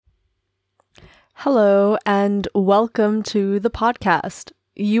Hello, and welcome to the podcast.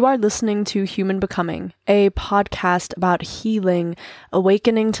 You are listening to Human Becoming, a podcast about healing,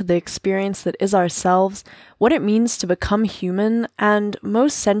 awakening to the experience that is ourselves, what it means to become human, and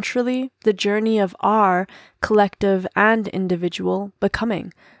most centrally, the journey of our collective and individual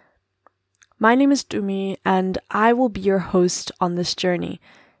becoming. My name is Tumi, and I will be your host on this journey.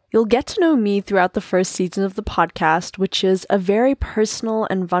 You'll get to know me throughout the first season of the podcast, which is a very personal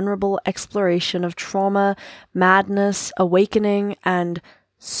and vulnerable exploration of trauma, madness, awakening, and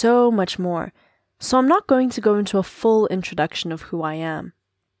so much more. So I'm not going to go into a full introduction of who I am.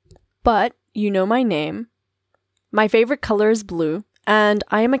 But you know my name. My favorite color is blue, and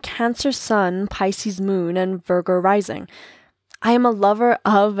I am a Cancer Sun, Pisces Moon, and Virgo Rising. I am a lover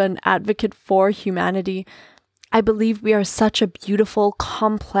of and advocate for humanity. I believe we are such a beautiful,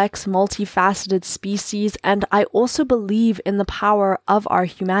 complex, multifaceted species, and I also believe in the power of our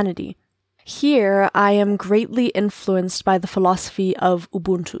humanity. Here, I am greatly influenced by the philosophy of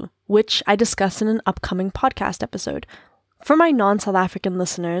Ubuntu, which I discuss in an upcoming podcast episode. For my non-South African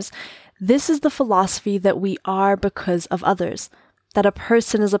listeners, this is the philosophy that we are because of others, that a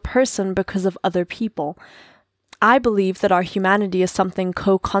person is a person because of other people. I believe that our humanity is something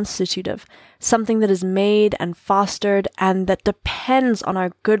co-constitutive, something that is made and fostered and that depends on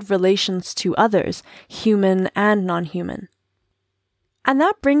our good relations to others, human and non-human. And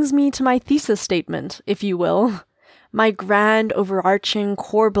that brings me to my thesis statement, if you will, my grand overarching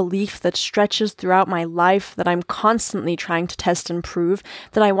core belief that stretches throughout my life, that I'm constantly trying to test and prove,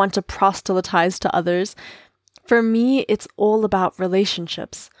 that I want to proselytize to others. For me, it's all about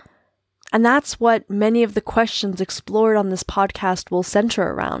relationships. And that's what many of the questions explored on this podcast will center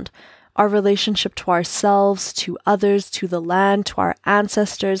around. Our relationship to ourselves, to others, to the land, to our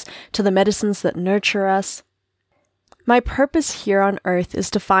ancestors, to the medicines that nurture us. My purpose here on Earth is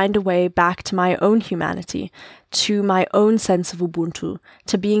to find a way back to my own humanity, to my own sense of Ubuntu,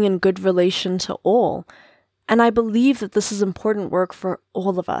 to being in good relation to all. And I believe that this is important work for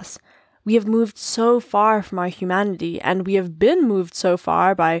all of us. We have moved so far from our humanity, and we have been moved so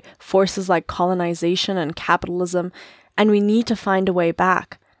far by forces like colonization and capitalism, and we need to find a way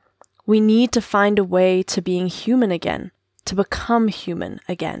back. We need to find a way to being human again, to become human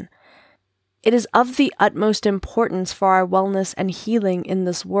again. It is of the utmost importance for our wellness and healing in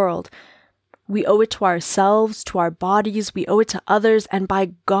this world. We owe it to ourselves, to our bodies, we owe it to others, and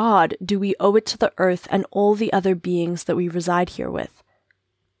by God do we owe it to the earth and all the other beings that we reside here with.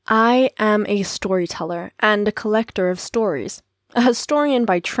 I am a storyteller and a collector of stories. A historian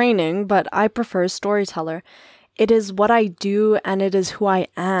by training, but I prefer storyteller. It is what I do and it is who I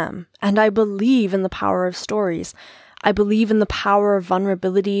am, and I believe in the power of stories. I believe in the power of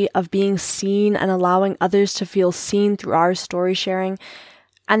vulnerability, of being seen and allowing others to feel seen through our story sharing,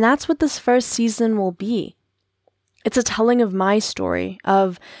 and that's what this first season will be. It's a telling of my story,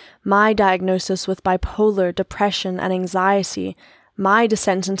 of my diagnosis with bipolar, depression, and anxiety, my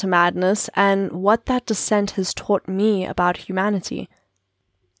descent into madness, and what that descent has taught me about humanity.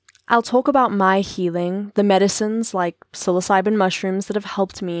 I'll talk about my healing, the medicines like psilocybin mushrooms that have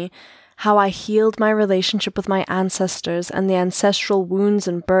helped me, how I healed my relationship with my ancestors and the ancestral wounds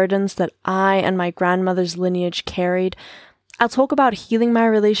and burdens that I and my grandmother's lineage carried. I'll talk about healing my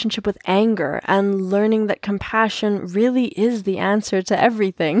relationship with anger and learning that compassion really is the answer to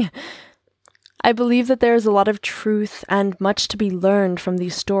everything. I believe that there is a lot of truth and much to be learned from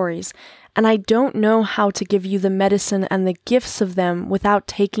these stories, and I don't know how to give you the medicine and the gifts of them without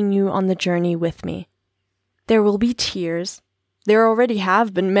taking you on the journey with me. There will be tears. There already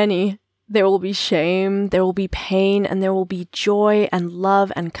have been many. There will be shame, there will be pain, and there will be joy and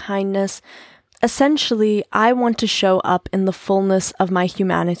love and kindness. Essentially, I want to show up in the fullness of my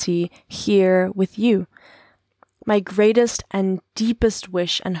humanity here with you. My greatest and deepest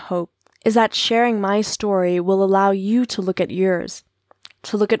wish and hope is that sharing my story will allow you to look at yours,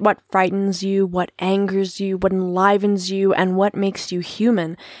 to look at what frightens you, what angers you, what enlivens you, and what makes you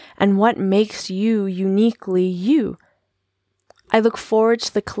human, and what makes you uniquely you. I look forward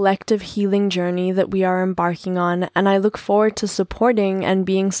to the collective healing journey that we are embarking on, and I look forward to supporting and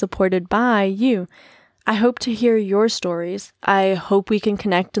being supported by you. I hope to hear your stories. I hope we can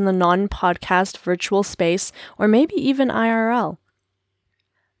connect in the non-podcast virtual space, or maybe even IRL.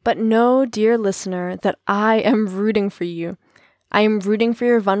 But know, dear listener, that I am rooting for you. I am rooting for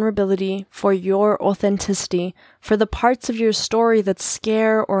your vulnerability, for your authenticity, for the parts of your story that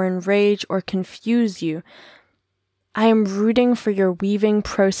scare or enrage or confuse you. I am rooting for your weaving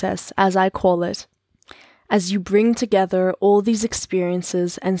process, as I call it, as you bring together all these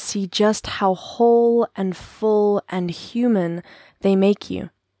experiences and see just how whole and full and human they make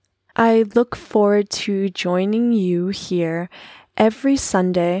you. I look forward to joining you here every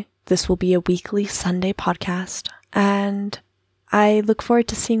Sunday. This will be a weekly Sunday podcast, and I look forward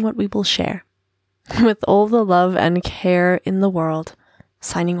to seeing what we will share. With all the love and care in the world,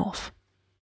 signing off.